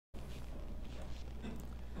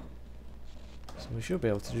we should be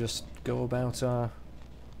able to just go about our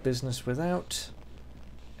business without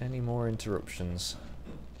any more interruptions.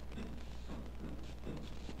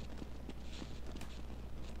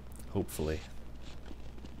 Hopefully.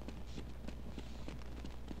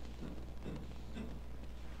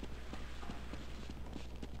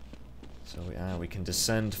 So we can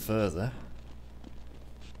descend further.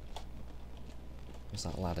 Where's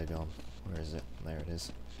that ladder gone? Where is it? There it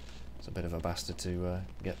is. It's a bit of a bastard to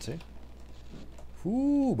get to.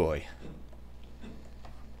 Ooh boy.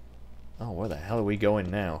 Oh, where the hell are we going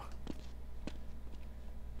now?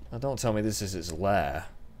 Now don't tell me this is its lair.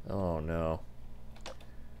 Oh no.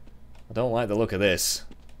 I don't like the look of this.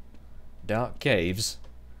 Dark caves.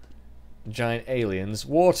 Giant aliens.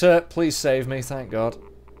 Water! Please save me, thank God.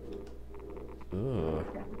 Ooh.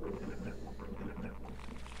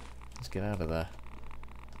 Let's get out of there.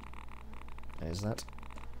 Is that?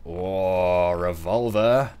 Oh,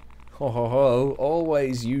 revolver! Ho ho ho!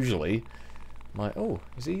 Always, usually. My oh,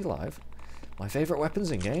 is he alive? My favourite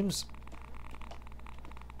weapons in games.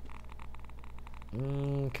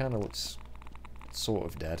 Kind of looks sort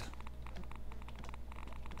of dead.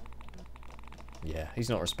 Yeah, he's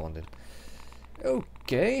not responding.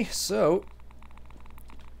 Okay, so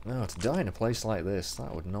no, to die in a place like this,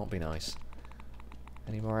 that would not be nice.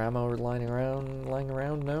 Any more ammo lying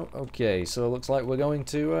around? No? Okay, so it looks like we're going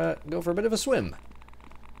to go for a bit of a swim.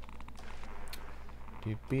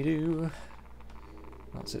 Doop-be-doo.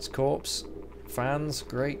 That's its corpse. Fans,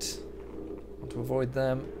 great. Want to avoid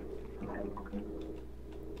them.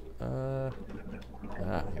 Here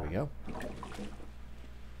we go.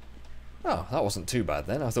 Oh, that wasn't too bad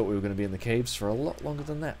then. I thought we were going to be in the caves for a lot longer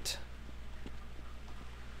than that.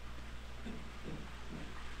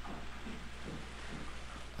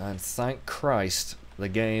 And thank Christ, the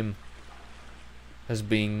game is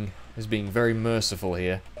being very merciful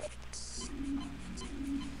here.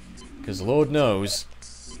 Because Lord knows,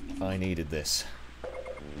 I needed this.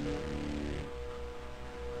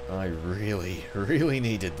 I really, really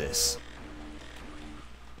needed this.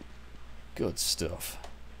 Good stuff.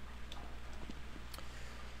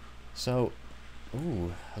 So,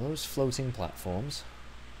 ooh, are those floating platforms?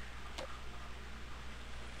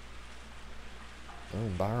 Oh,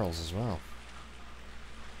 barrels as well.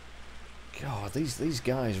 God, these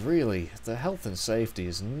guys really, the health and safety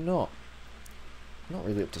is not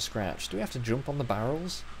really up to scratch. Do we have to jump on the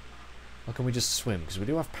barrels? Or can we just swim? Because we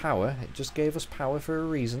do have power. It just gave us power for a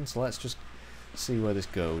reason, so let's just see where this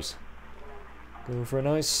goes. Go for a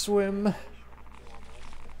nice swim.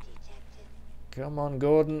 Come on,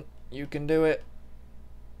 Gordon. You can do it.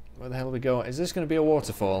 Where the hell are we going? Is this going to be a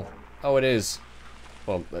waterfall? Oh, it is.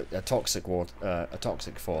 Well, a toxic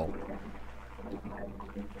fall.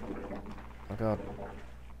 Oh god.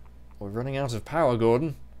 We're running out of power,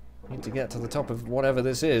 Gordon. Need to get to the top of whatever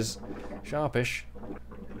this is. Sharpish.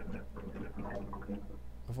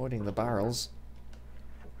 Avoiding the barrels.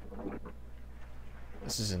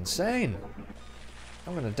 This is insane.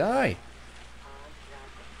 I'm gonna die.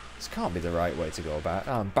 This can't be the right way to go about.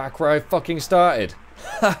 I'm back where I fucking started.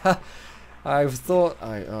 I've thought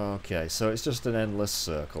okay, so it's just an endless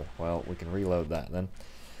circle. Well, we can reload that then.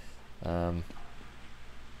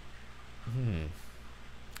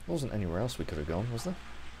 Wasn't anywhere else we could have gone, was there?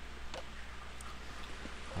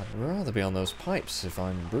 I'd rather be on those pipes, if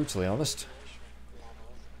I'm brutally honest.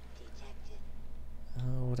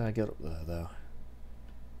 How would I get up there, though?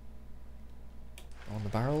 On the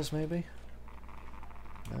barrels, maybe?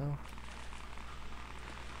 No?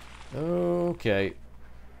 Okay.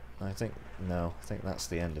 I think that's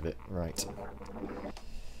the end of it. Right.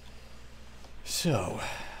 So,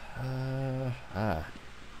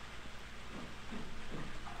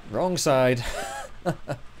 wrong side. There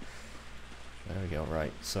we go.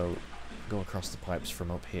 Right. So, go across the pipes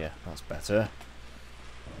from up here. That's better.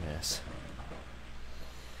 Yes.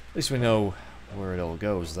 At least we know where it all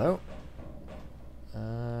goes, though.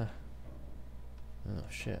 Oh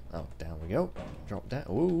shit. Oh, down we go. Drop down.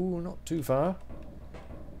 Ooh, not too far.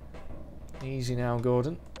 Easy now,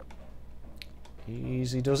 Gordon.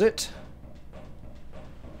 Easy does it.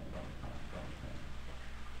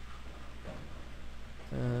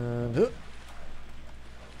 And what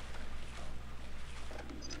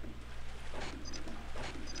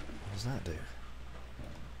does that do?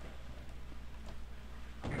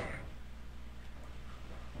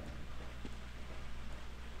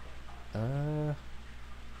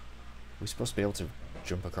 We're supposed to be able to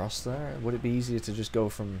jump across there? Would it be easier to just go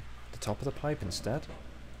from the top of the pipe instead?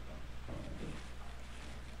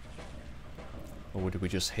 Or would we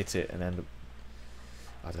just hit it and end up...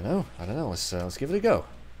 I don't know. Let's give it a go.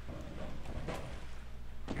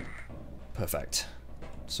 Perfect.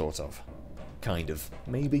 Sort of. Kind of.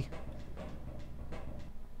 Maybe.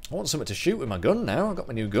 I want something to shoot with my gun now. I've got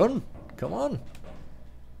my new gun. Come on.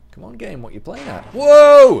 Come on, game. What you playing at?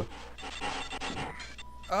 Whoa!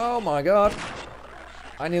 Oh my god.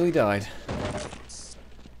 I nearly died.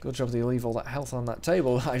 Good job they leave all that health on that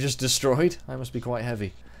table that I just destroyed. I must be quite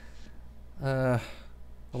heavy. Although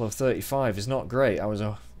 35 is not great. I was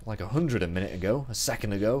like 100 a minute ago. A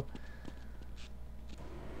second ago.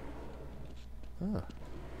 Oh.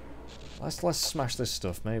 Let's smash this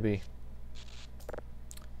stuff. Maybe...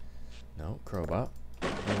 No, crowbar.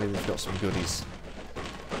 Maybe we've got some goodies.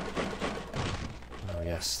 Oh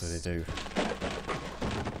yes, they do.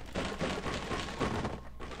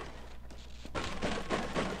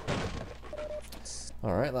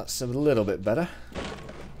 Alright, that's a little bit better.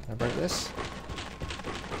 Can I break this?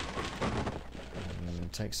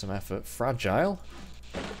 Take some effort. Fragile?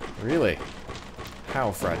 Really? How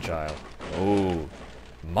fragile? Oh,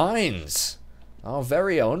 mines! Our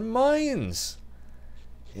very own mines!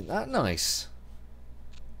 Isn't that nice?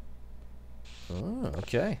 Oh,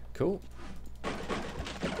 okay, cool.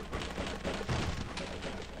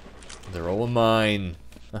 They're all mine.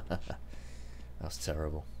 That's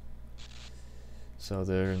terrible. So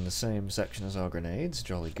they're in the same section as our grenades.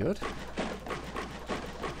 Jolly good.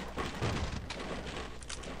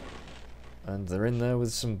 And they're in there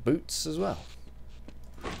with some boots as well.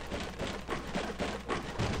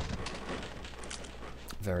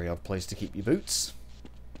 Very odd place to keep your boots.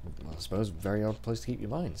 Well, I suppose very odd place to keep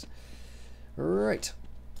your mines. Right.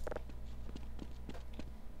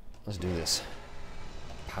 Let's do this.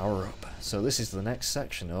 Power up. So this is the next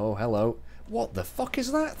section. Oh, hello. What the fuck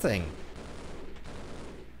is that thing?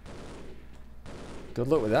 Good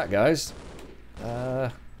luck with that, guys.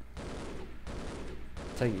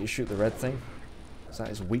 Take it you shoot the red thing. Is that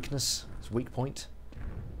his weakness? His weak point?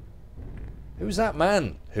 Who's that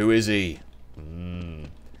man? Who is he?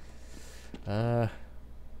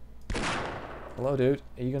 Hello, dude.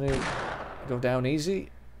 Are you gonna go down easy?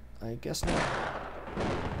 I guess not.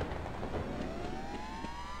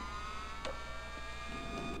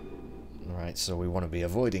 Right, so we want to be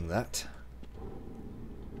avoiding that.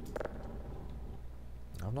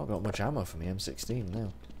 I've not got much ammo for me M16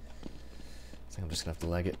 now. I think I'm just gonna have to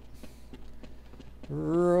leg it.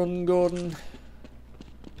 Run, Gordon.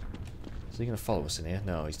 Is he gonna follow us in here?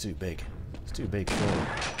 No, he's too big. He's too big, surely.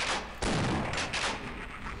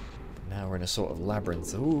 Now we're in a sort of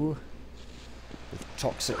labyrinth. Ooh. With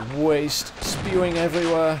toxic waste spewing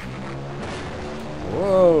everywhere.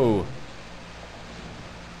 Whoa.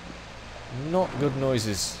 Not good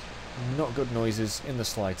noises. Not good noises in the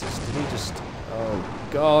slightest. Did he just... Oh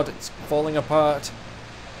god, it's falling apart.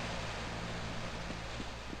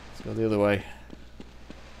 Let's go the other way.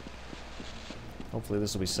 Hopefully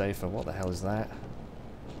this will be safer. What the hell is that?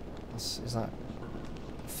 Is that...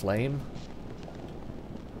 flame?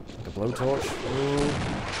 Like a blowtorch? Ooh.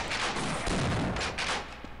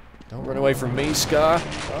 Don't run away from me, Scar.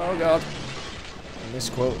 Oh god.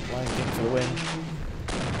 Misquote, line kick for the win.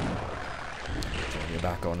 Turn your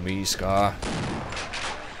back on me, Scar.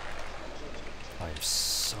 I'm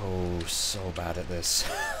so bad at this.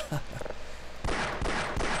 More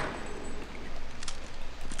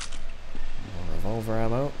revolver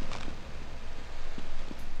ammo.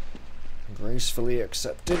 Gracefully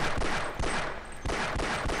accepted.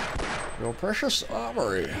 Your precious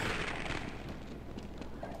armory.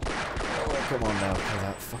 Oh, come on now, kill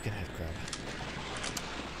that fucking head crab.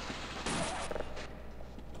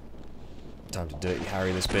 Time to Dirty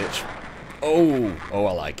Harry this bitch. Oh! Oh,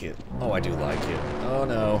 I like it. Oh, I do like it. Oh,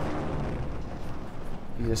 no.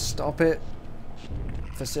 You stop it.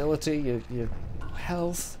 Facility, your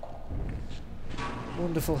health.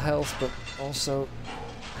 Wonderful health, but also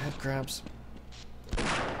head crabs.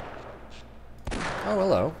 Oh,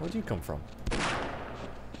 hello. Where'd you come from?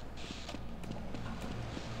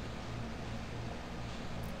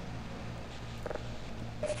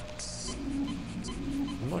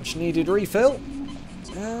 Much needed refill.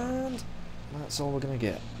 And that's all we're going to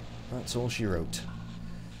get. That's all she wrote.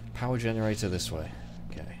 Power generator this way.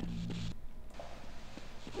 Okay.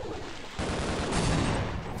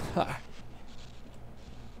 Ha!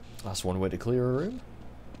 That's one way to clear a room.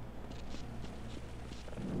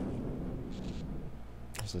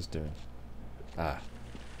 What's this doing? Ah.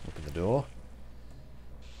 Open the door.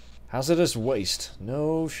 Hazardous waste.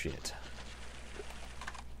 No shit.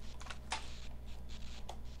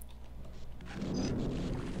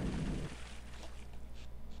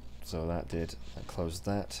 So that closed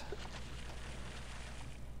that.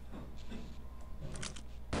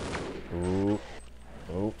 Ooh.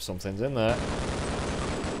 Oh, something's in there.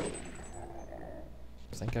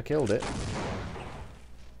 think I killed it.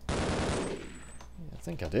 Yeah, I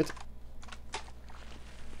think I did.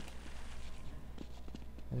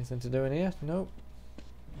 Anything to do in here? Nope.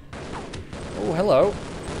 Oh, hello.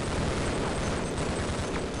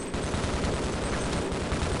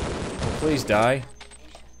 Oh, please die.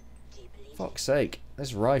 Fuck's sake.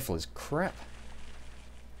 This rifle is crap.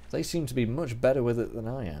 They seem to be much better with it than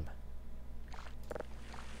I am.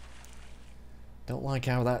 Don't like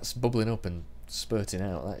how that's bubbling up and spurting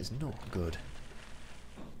out. That is not good.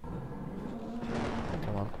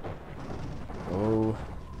 Come on. Oh.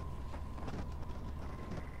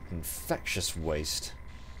 Infectious waste.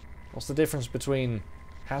 What's the difference between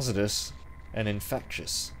hazardous and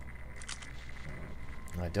infectious?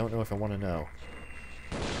 I don't know if I want to know.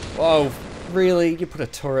 Whoa, really? You put a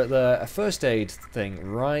turret there? A first aid thing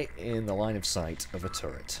right in the line of sight of a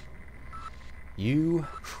turret. You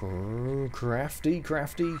crafty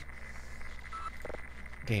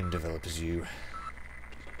game developers, you.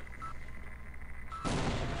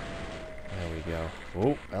 There we go.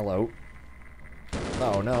 Oh, hello.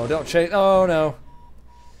 Oh no, don't chase. Oh no.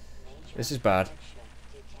 This is bad.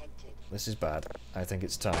 This is bad. I think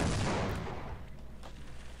it's time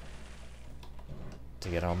to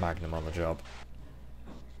get our Magnum on the job.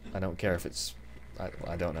 I don't care if it's...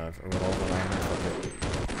 I don't know if it will overrun.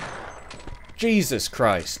 Jesus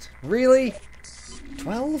Christ. Really?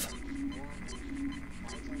 12?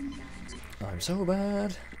 I'm so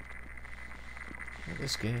bad at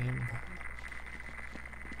this game.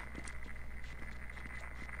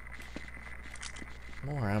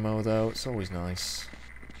 More ammo though, it's always nice.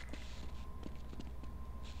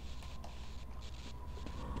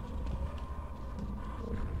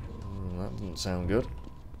 That doesn't sound good.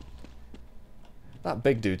 That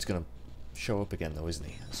big dude's gonna show up again though, isn't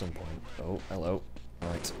he? At some point. Oh, hello.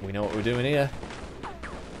 Right, we know what we're doing here.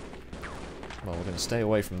 Well, we're gonna stay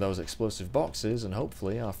away from those explosive boxes and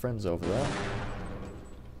hopefully our friends over there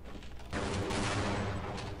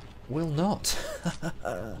will not.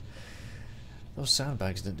 Those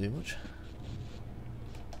sandbags didn't do much.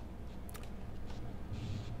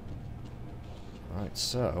 Right,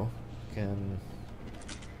 so we can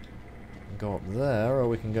go up there or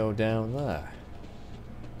we can go down there.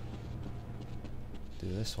 Do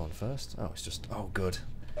this one first. Oh, it's just... oh, good.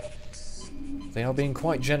 They are being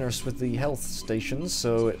quite generous with the health stations,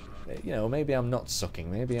 so, you know, maybe I'm not sucking.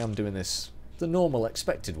 Maybe I'm doing this the normal,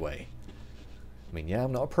 expected way. I mean, yeah,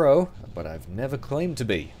 I'm not a pro, but I've never claimed to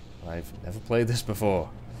be. I've never played this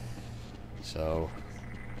before. So,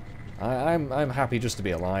 I'm happy just to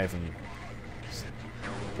be alive and...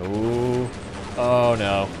 oh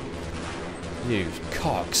no. You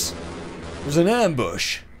cocks. There's an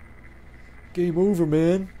ambush. Game over,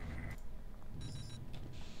 man.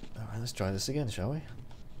 Alright, let's try this again, shall we?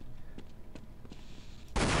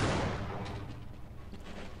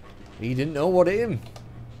 He didn't know what hit him.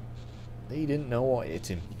 He didn't know what hit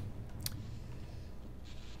him.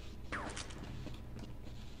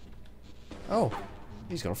 Oh,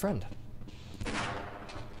 he's got a friend.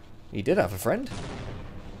 He did have a friend.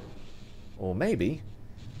 Or maybe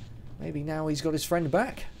now he's got his friend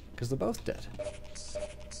back, because they're both dead.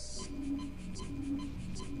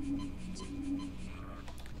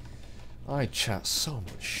 I chat so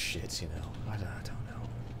much shit, you know. I don't know.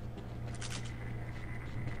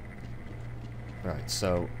 Right,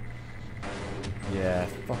 so... yeah,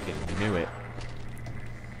 fucking knew it.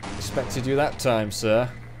 Expected you that time, sir.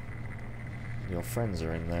 Your friends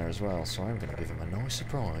are in there as well, so I'm going to give them a nice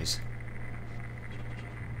surprise.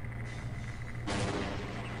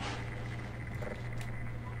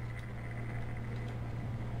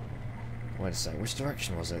 Wait a sec, which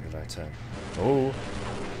direction was it that I turned? Oh!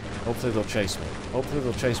 Hopefully they'll chase me. Hopefully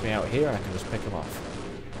they'll chase me out here and I can just pick them off.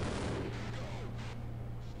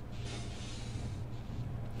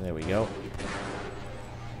 There we go.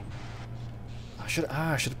 I should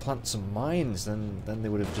have planted some mines, then they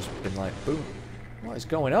would have just been like, boom. What is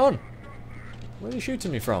going on? Where are you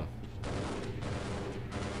shooting me from?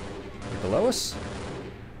 Below us?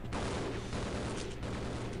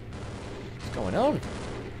 What's going on?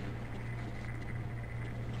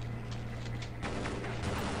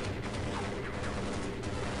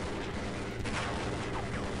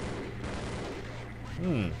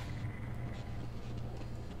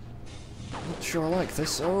 Not sure I like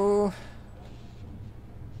this. Oh,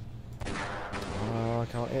 I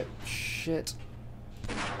can't hit. Shit.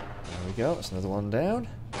 There we go. That's another one down.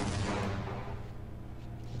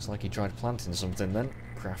 Looks like he tried planting something then.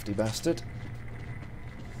 Crafty bastard.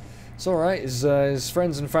 It's alright. His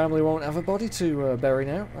friends and family won't have a body to bury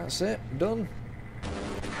now. That's it. Done.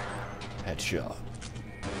 Headshot.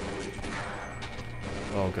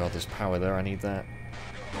 Oh god, there's power there. I need that.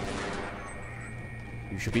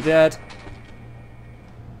 You should be dead.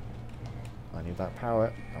 I need that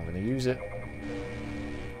power. I'm going to use it.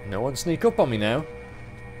 No one sneak up on me now.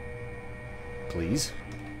 Please.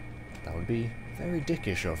 That would be very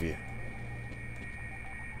dickish of you.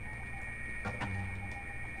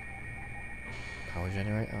 Power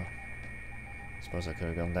generator? Oh. Suppose I could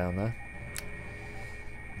have gone down there.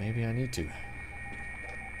 Maybe I need to. Is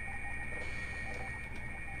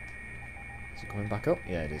it coming back up?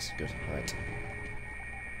 Yeah, it is. Good. Right.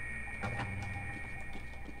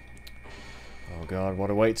 Oh god, what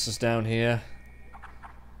awaits us down here?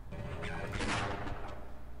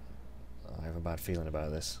 I have a bad feeling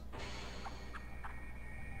about this.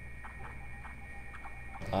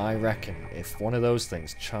 I reckon if one of those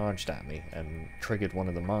things charged at me and triggered one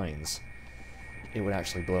of the mines, it would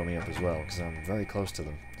actually blow me up as well, because I'm very close to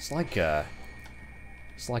them. It's like an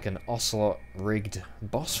Ocelot rigged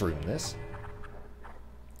boss room, this.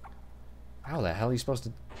 How the hell are you supposed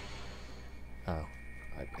to... Oh.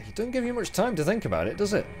 It doesn't give you much time to think about it,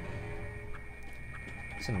 does it?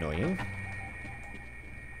 It's annoying.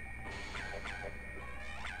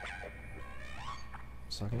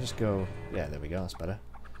 So I can just go... Yeah, there we go, that's better.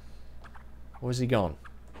 Where's he gone?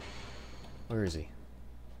 Where is he?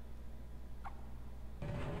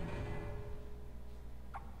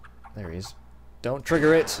 There he is. Don't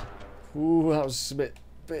trigger it! Ooh, that was a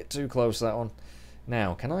bit too close, that one.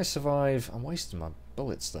 Now, can I survive? I'm wasting my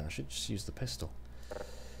bullets there. I should just use the pistol.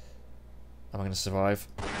 Am I going to survive?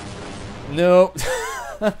 No!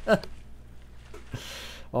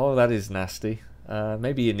 Oh, that is nasty.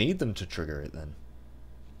 Maybe you need them to trigger it then.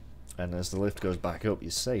 And as the lift goes back up,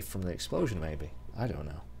 you're safe from the explosion, maybe. I don't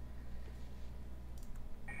know.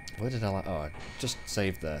 Where did I... Oh, I just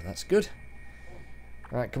saved there. That's good.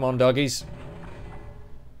 Right, come on, doggies.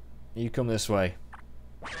 You come this way.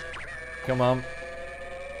 Come on.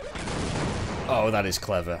 Oh, that is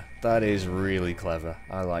clever. That is really clever.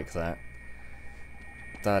 I like that.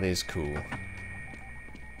 That is cool.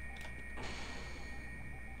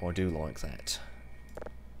 I do like that.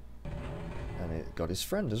 And it got his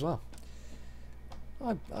friend as well.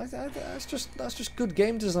 That's just good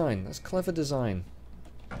game design. That's clever design.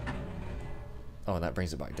 Oh, and that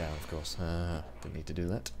brings it back down, of course. Didn't need to do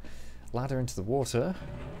that. Ladder into the water.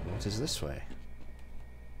 What is this way?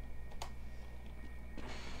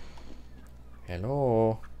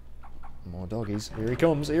 Hello. More doggies. Here he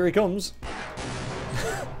comes. Here he comes.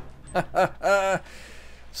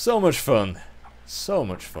 So much fun. So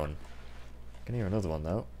much fun. I can hear another one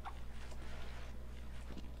though.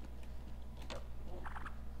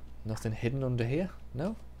 Nothing hidden under here?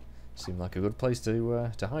 No? Seemed like a good place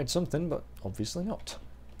to hide something, but obviously not.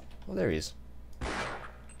 Oh, there he is.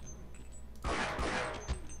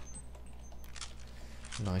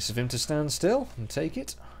 Nice of him to stand still and take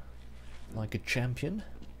it. Like a champion.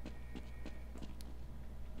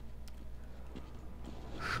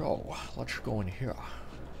 So, let's go in here.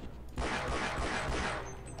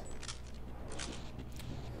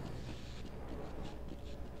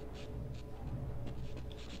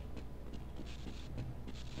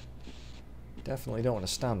 Definitely don't want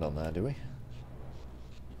to stand on there, do we?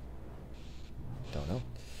 Don't know.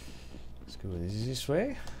 Let's go this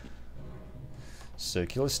way.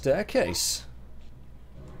 Circular staircase.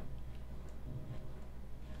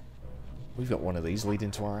 We've got one of these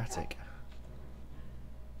leading to our attic.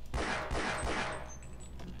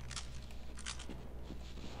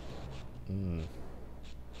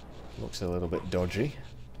 Looks a little bit dodgy.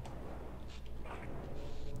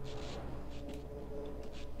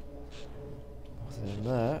 Nothing in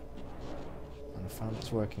there. And I found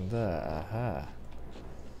it's working there. Aha.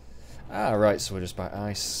 Ah, right, so we're just back.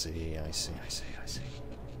 I see.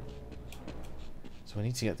 So we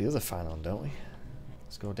need to get the other fan on, don't we?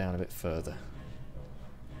 Let's go down a bit further.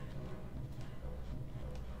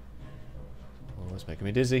 Oh, it's making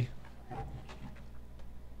me dizzy.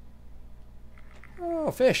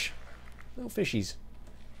 Oh, fish! Little fishies.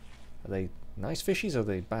 Are they nice fishies or are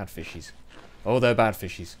they bad fishies? Oh, they're bad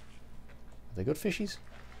fishies. Are they good fishies?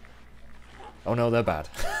 Oh no, they're bad.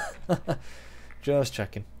 Just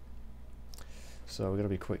checking. So we're going to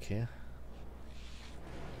be quick here.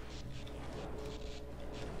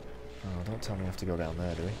 Oh, don't tell me I have to go down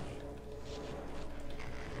there, do we?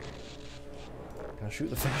 Can I shoot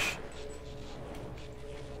the fish?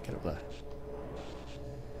 Get up there.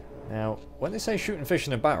 Now, when they say shooting fish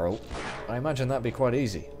in a barrel, I imagine that'd be quite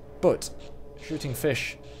easy. But, shooting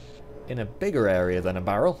fish in a bigger area than a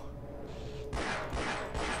barrel,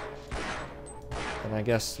 then I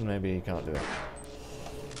guess maybe you can't do it.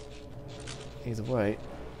 Either way,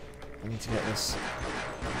 I need to get this.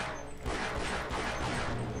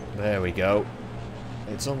 There we go.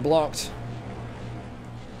 It's unblocked.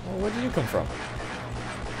 Oh, where did you come from?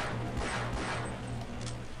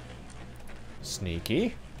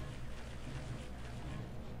 Sneaky.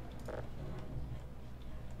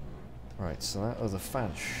 Right, so that other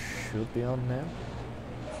fan should be on now.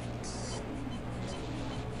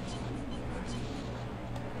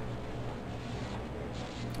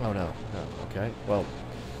 Oh no, no, okay. Well,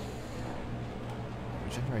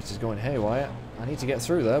 the generator's going haywire. I need to get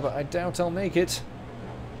through there, but I doubt I'll make it.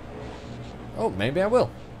 Oh, maybe I will.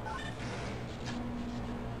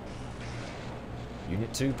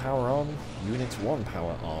 Unit 2 power on, Unit 1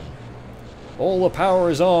 power on. All the power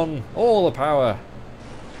is on! All the power!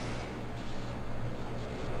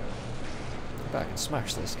 I bet I can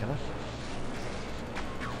smash this, can I?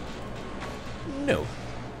 No.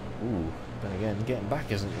 Ooh, then again, getting back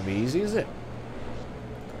isn't going to be easy, is it?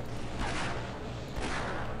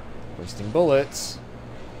 Wasting bullets.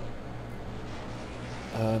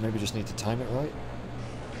 Maybe just need to time it right.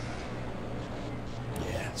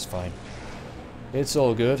 Yeah, it's fine. It's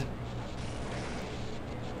all good.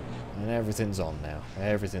 And everything's on now.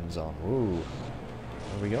 Everything's on. Ooh.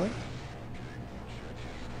 Where are we going?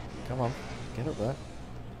 Come on. Get up there.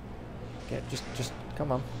 Just,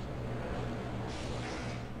 come on.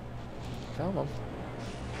 Come on.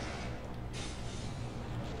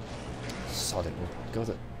 Sod it, we'll go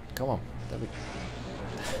the... Come on. There we...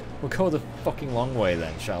 We'll go the fucking long way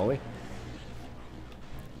then, shall we?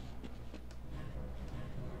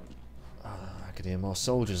 I could hear more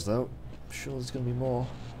soldiers though. I'm sure there's going to be more.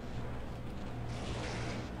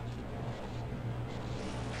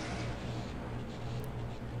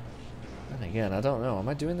 And again, I don't know. Am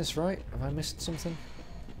I doing this right? Have I missed something?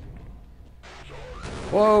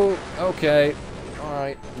 Whoa! Okay.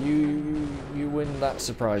 Alright. You win that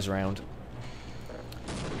surprise round.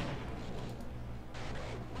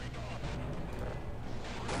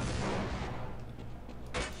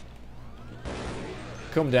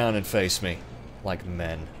 Come down and face me, like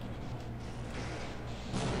men.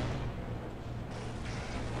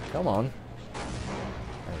 Come on.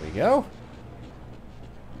 There we go.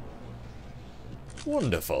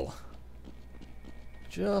 Wonderful.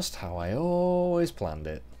 Just how I always planned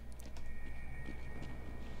it.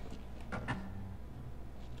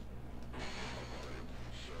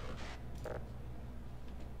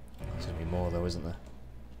 There's gonna be more though, isn't there?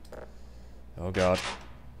 Oh god.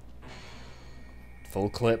 Full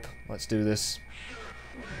clip. Let's do this.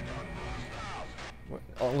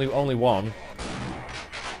 Only one.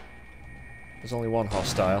 There's only one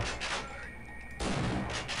hostile.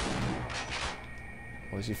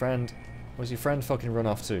 Where's your friend? Where's your friend fucking run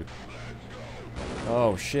off to?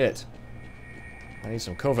 Oh shit. I need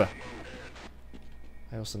some cover.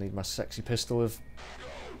 I also need my sexy pistol of...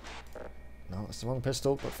 No, that's the wrong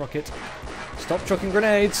pistol, but fuck it. Stop chucking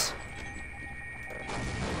grenades!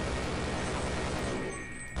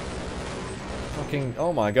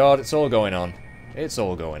 Oh my god, it's all going on. It's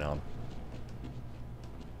all going on.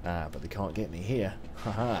 Ah, but they can't get me here.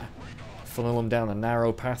 Haha. Funnel them down a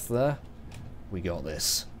narrow path there. We got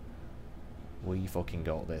this. We fucking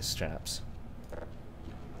got this, chaps.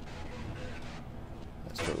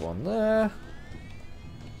 Let's put one there.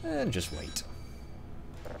 And just wait.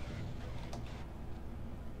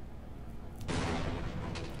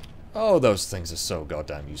 Oh, those things are so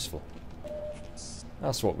goddamn useful.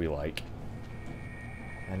 That's what we like.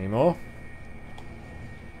 Any more?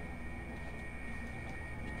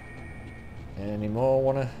 Any more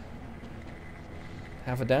wanna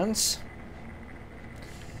have a dance?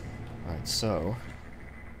 Right, so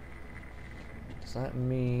does that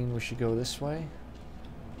mean we should go this way?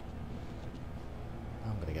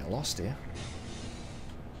 I'm gonna get lost here.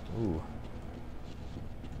 Ooh.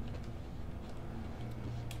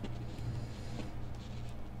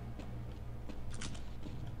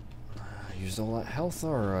 Used all that health,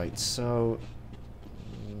 alright, so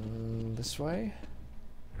this way?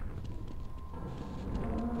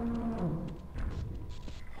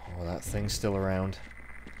 Oh, that thing's still around.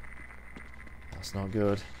 That's not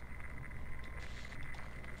good.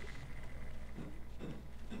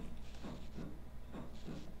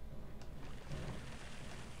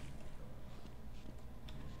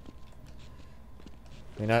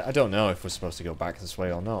 I mean, I don't know if we're supposed to go back this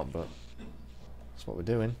way or not, but that's what we're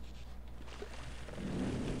doing.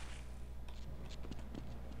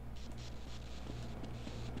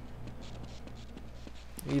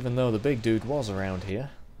 Even though the big dude was around here.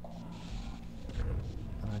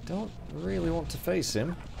 I don't really want to face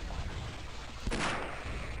him.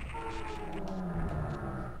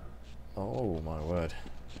 Oh my word.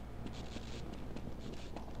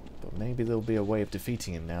 But maybe there'll be a way of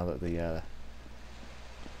defeating him now that the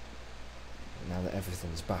now that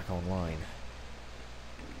everything's back online.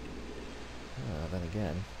 Then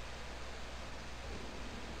again.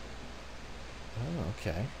 Oh,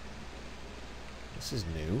 okay. This is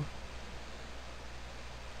new.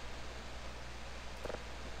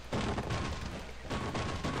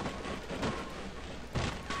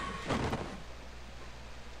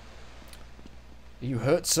 Are you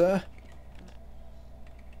hurt, sir?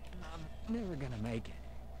 I'm never gonna make it.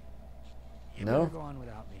 You No? better go on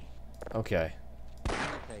without me. Okay. It'll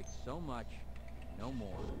take so much, no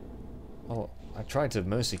more. Well, I tried to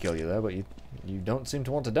mercy kill you there, but you don't seem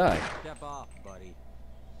to want to die. Step off, buddy.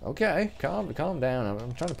 Okay, calm down.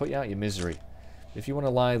 I'm trying to put you out of your misery. If you want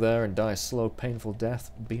to lie there and die a slow, painful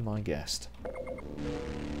death, be my guest.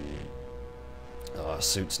 Oh,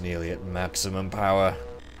 suit's nearly at maximum power.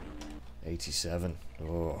 87.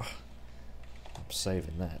 Oh, I'm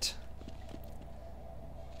saving that.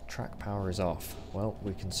 Track power is off. Well,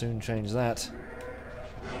 we can soon change that.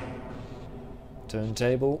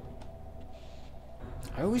 Turntable.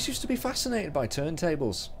 I always used to be fascinated by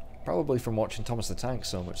turntables. Probably from watching Thomas the Tank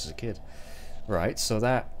so much as a kid. Right, so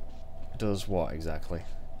that does what exactly?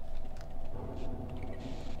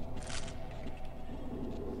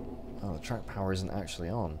 Oh, the track power isn't actually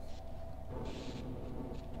on.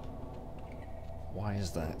 Why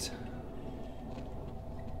is that?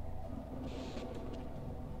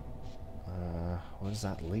 Where does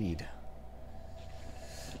that lead?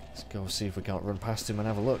 Let's go see if we can't run past him and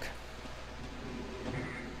have a look.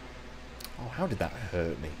 Oh, how did that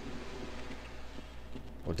hurt me?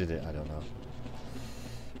 Or did it? I don't know.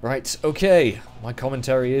 Right, okay. My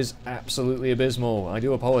commentary is absolutely abysmal. I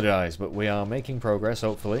do apologise, but we are making progress,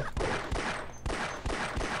 hopefully.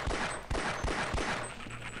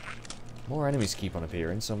 More enemies keep on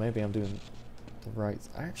appearing, so maybe I'm doing the right...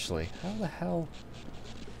 Actually, how the hell...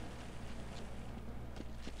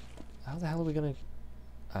 How the hell are we gonna...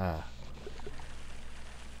 Ah.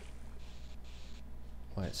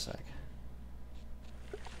 Wait a sec.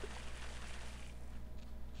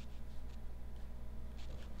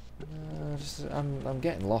 I'm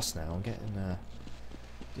getting lost now. I'm getting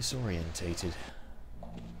disorientated.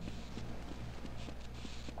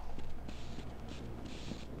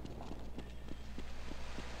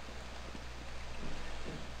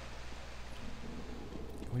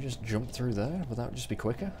 Can we just jump through there? Would that just be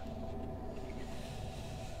quicker?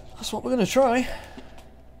 That's what we're gonna try.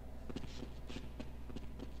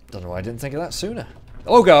 Don't know why I didn't think of that sooner.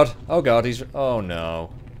 Oh god! Oh god! He's... Oh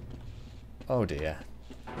no! Oh dear.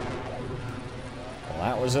 Well,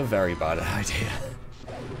 that was a very bad idea.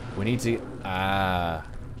 We need to... Ah.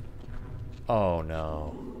 Oh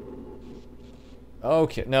no.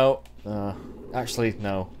 Okay, no. Actually,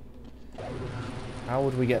 no. How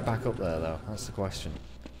would we get back up there, though? That's the question.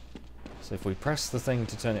 So if we press the thing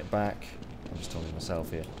to turn it back... I'm just talking to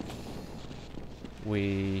myself here.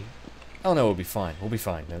 We... Oh no, we'll be fine. We'll be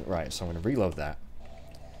fine. No, right, so I'm going to reload that.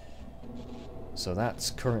 So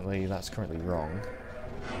that's currently wrong.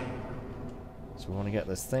 So we want to get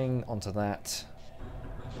this thing onto that,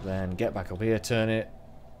 then get back up here, turn it,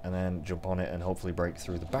 and then jump on it and hopefully break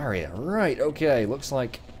through the barrier. Right, okay, looks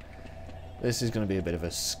like this is going to be a bit of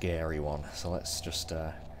a scary one. So let's just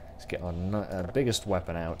let's get our biggest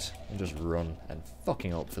weapon out and just run and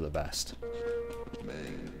fucking hope for the best.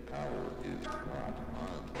 Main power is not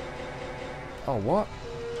on. Oh, what?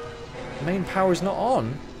 Main power's not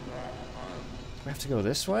on? Do we have to go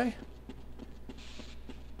this way?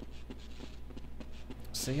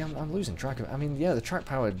 See, I'm losing track of it. I mean, yeah, the track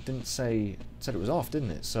power didn't say... said it was off,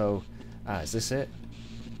 didn't it? So, is this it?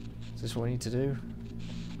 Is this what we need to do?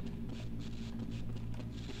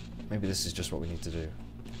 Maybe this is just what we need to do.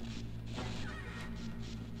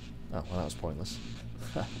 Oh, well, that was pointless.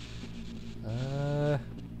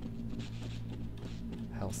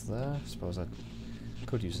 Health there. Suppose I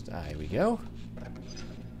could use it. Ah, here we go.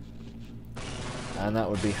 And that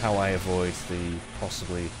would be how I avoid the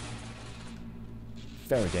possibly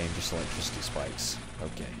very dangerous electricity spikes.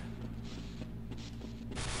 Okay.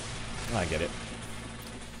 I get it.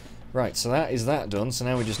 Right, so that is that done. So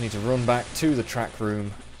now we just need to run back to the track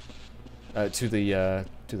room. To the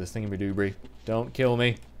thingy-madoobry. Don't kill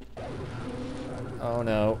me. Oh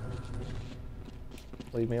no.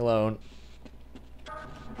 Leave me alone.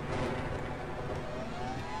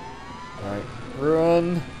 Right,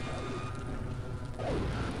 run.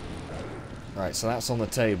 Right, so that's on the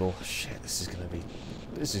table. Shit, this is gonna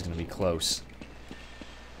be close.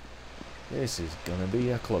 This is gonna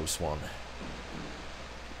be a close one.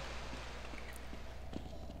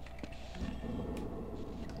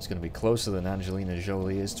 It's going to be closer than Angelina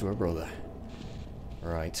Jolie is to her brother.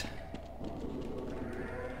 Right.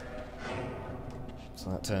 So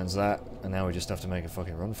that turns that, and now we just have to make a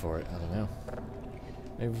fucking run for it. I don't know.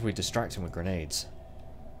 Maybe if we distract him with grenades.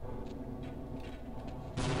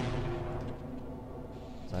 Is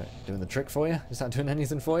that doing the trick for you? Is that doing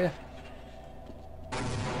anything for you?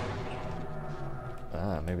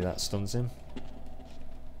 Ah, maybe that stuns him.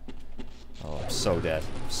 Oh, I'm so dead.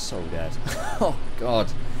 I'm so dead. Oh,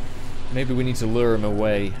 God. Maybe we need to lure him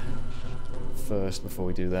away first before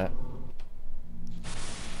we do that.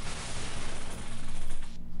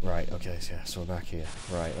 Right, okay, so we're back here.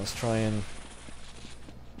 Right, let's try and...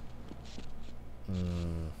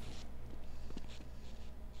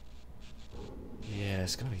 Yeah,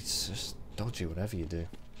 it's gonna be just dodgy whatever you do.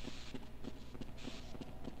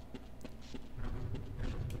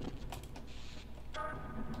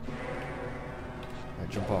 Right,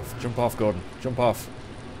 jump off, Gordon, jump off.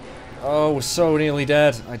 Oh, we're so nearly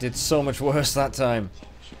dead. I did so much worse that time.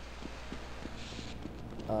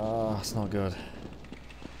 Oh, it's not good.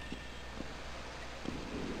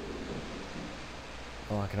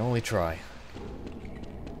 Oh, I can only try.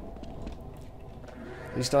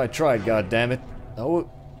 At least I tried, goddammit. Oh,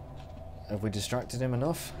 have we distracted him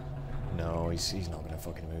enough? No, he's not gonna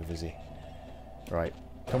fucking move, is he? Right,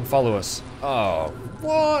 come follow us. Oh,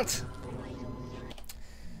 what?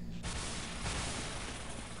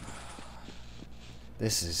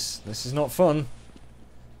 This is not fun.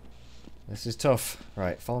 This is tough.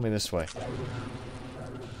 Right, follow me this way.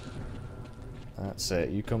 That's it.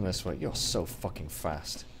 You come this way. You're so fucking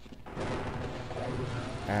fast.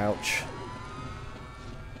 Ouch.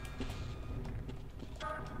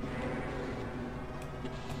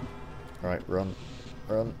 Right, run.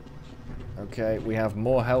 Run. Okay, we have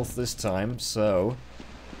more health this time, so...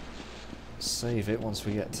 save it once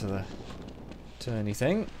we get to the turny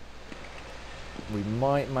thing. We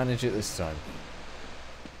might manage it this time.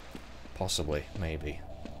 Possibly, maybe.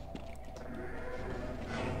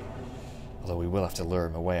 Although we will have to lure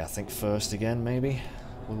him away, I think, first again, maybe?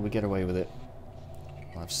 Will we get away with it?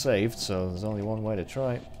 Well, I've saved, so there's only one way to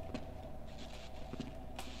try.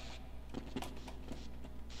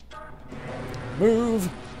 Move!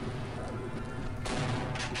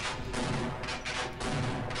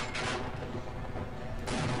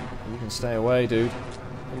 You can stay away, dude.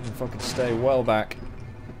 You can fucking stay well back.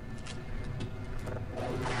 Oh,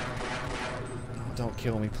 don't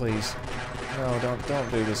kill me, please. No,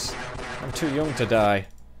 don't do this. I'm too young to die.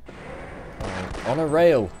 On a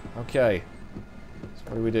rail. Okay. So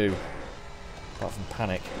what do we do? Apart from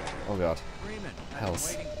panic. Oh god. Freeman,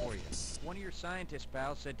 Health. I've been waiting for you. One of your scientist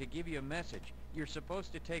pals said to give you a message. You're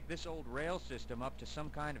supposed to take this old rail system up to some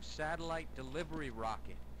kind of satellite delivery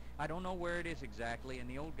rocket. I don't know where it is exactly, and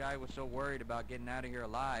the old guy was so worried about getting out of here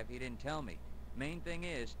alive, he didn't tell me. Main thing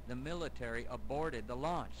is, the military aborted the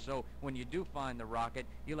launch, so when you do find the rocket,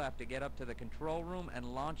 you'll have to get up to the control room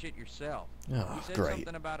and launch it yourself. Oh, He said great.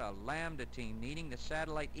 something about a Lambda team needing the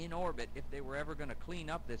satellite in orbit if they were ever going to clean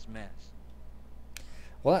up this mess.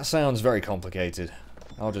 Well, that sounds very complicated.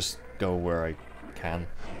 I'll just go where I can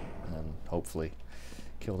and hopefully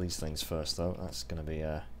kill these things first, though. That's going to be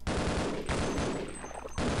a...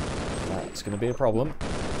 that's going to be a problem.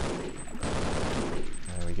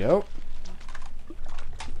 There we go.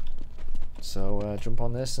 So jump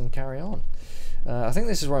on this and carry on. I think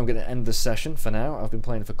this is where I'm going to end the session for now. I've been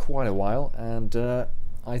playing for quite a while, and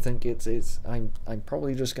I think I'm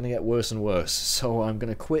probably just going to get worse and worse. So I'm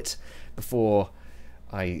going to quit before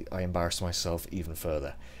I embarrass myself even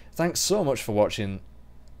further. Thanks so much for watching.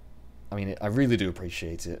 I mean, I really do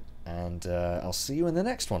appreciate it, and I'll see you in the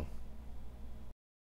next one.